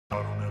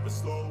never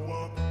slow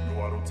up,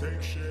 no I don't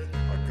take shit.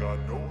 I got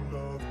no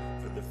love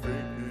for the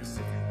fakeness. If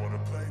you wanna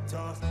play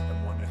tough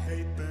and wanna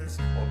hate this,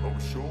 I'll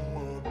always show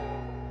up.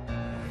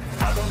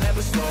 I don't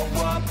ever slow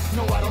up,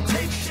 no I don't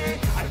take shit.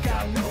 I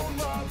got no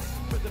love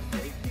for the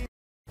fakeness.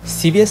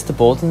 CBS The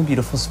Bold and the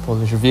Beautiful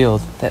spoilers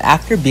revealed that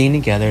after being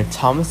together,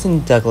 Thomas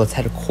and Douglas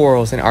had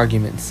quarrels and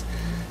arguments.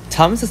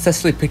 Thomas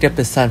successfully picked up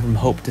his son from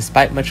Hope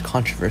despite much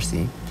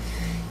controversy.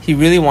 He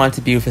really wanted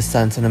to be with his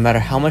son, so no matter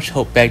how much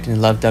Hope begged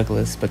and loved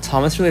Douglas, but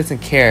Thomas really doesn't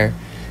care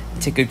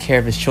and take good care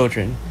of his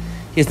children.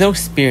 He has no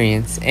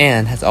experience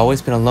and has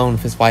always been alone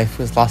with his wife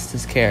who has lost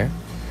his care.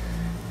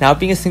 Now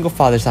being a single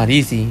father is not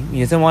easy. He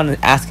doesn't want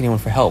to ask anyone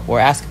for help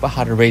or ask about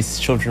how to raise his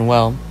children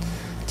well.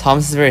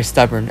 Thomas is very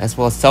stubborn as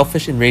well as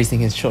selfish in raising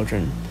his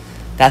children.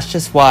 That's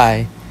just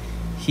why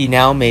he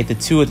now made the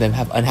two of them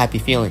have unhappy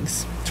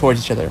feelings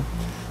towards each other.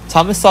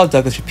 Thomas saw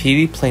Douglas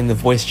repeatedly playing the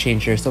voice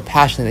changer so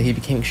passionate that he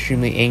became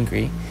extremely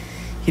angry.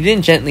 He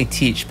didn't gently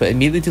teach, but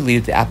immediately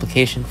deleted the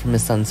application from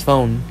his son's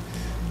phone.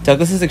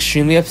 Douglas is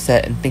extremely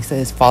upset and thinks that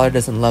his father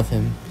doesn't love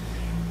him,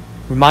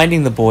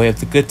 reminding the boy of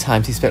the good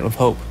times he spent with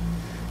Hope.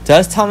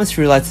 Does Thomas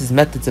realize his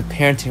methods of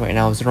parenting right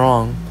now is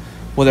wrong?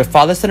 Will their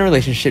father-son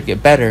relationship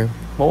get better?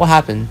 What will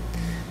happen?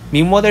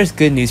 Meanwhile, there's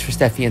good news for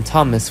Steffi and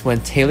Thomas when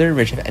Taylor and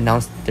Ridge have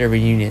announced their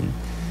reunion.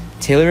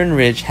 Taylor and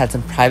Ridge had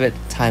some private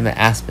time at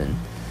Aspen.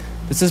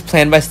 This was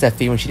planned by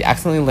Steffi when she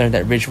accidentally learned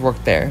that Ridge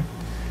worked there.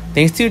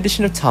 Thanks to the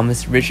addition of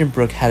Thomas, Ridge and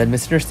Brooke had a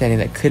misunderstanding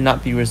that could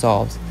not be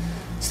resolved,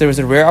 so there was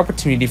a rare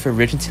opportunity for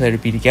Ridge and Taylor to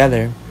be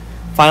together.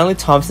 Finally,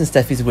 Thomas and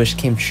Steffi's wish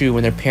came true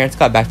when their parents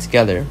got back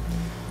together.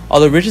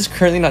 Although Ridge is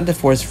currently not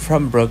divorced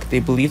from Brooke, they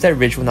believe that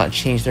Ridge will not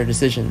change their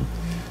decision.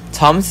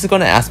 Thomas is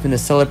going to Aspen to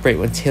celebrate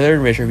when Taylor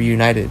and Ridge are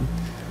reunited.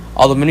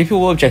 Although many people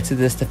will object to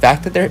this, the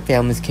fact that their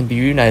families can be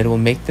reunited will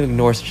make them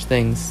ignore such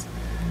things.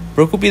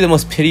 Brooke will be the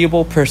most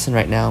pitiable person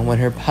right now when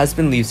her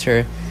husband leaves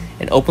her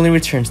and openly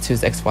returns to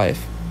his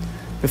ex-wife.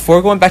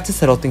 Before going back to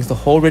settle things, the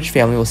whole Ridge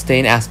family will stay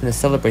in Aspen to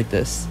celebrate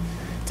this.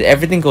 Did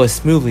everything go as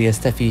smoothly as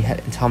Steffi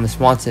and Thomas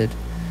wanted?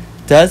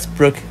 Does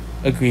Brooke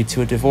agree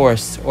to a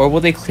divorce, or will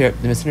they clear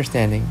up the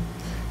misunderstanding?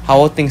 How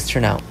will things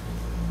turn out?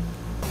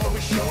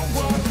 Always show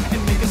up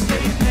and make a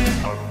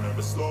statement. I don't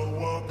ever slow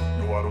up,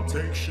 no I don't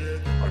take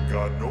shit. I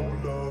got no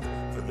love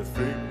for the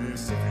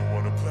fakeness. If you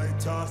wanna play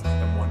tough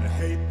and wanna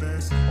hate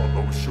this, I'll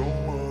always show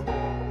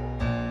up.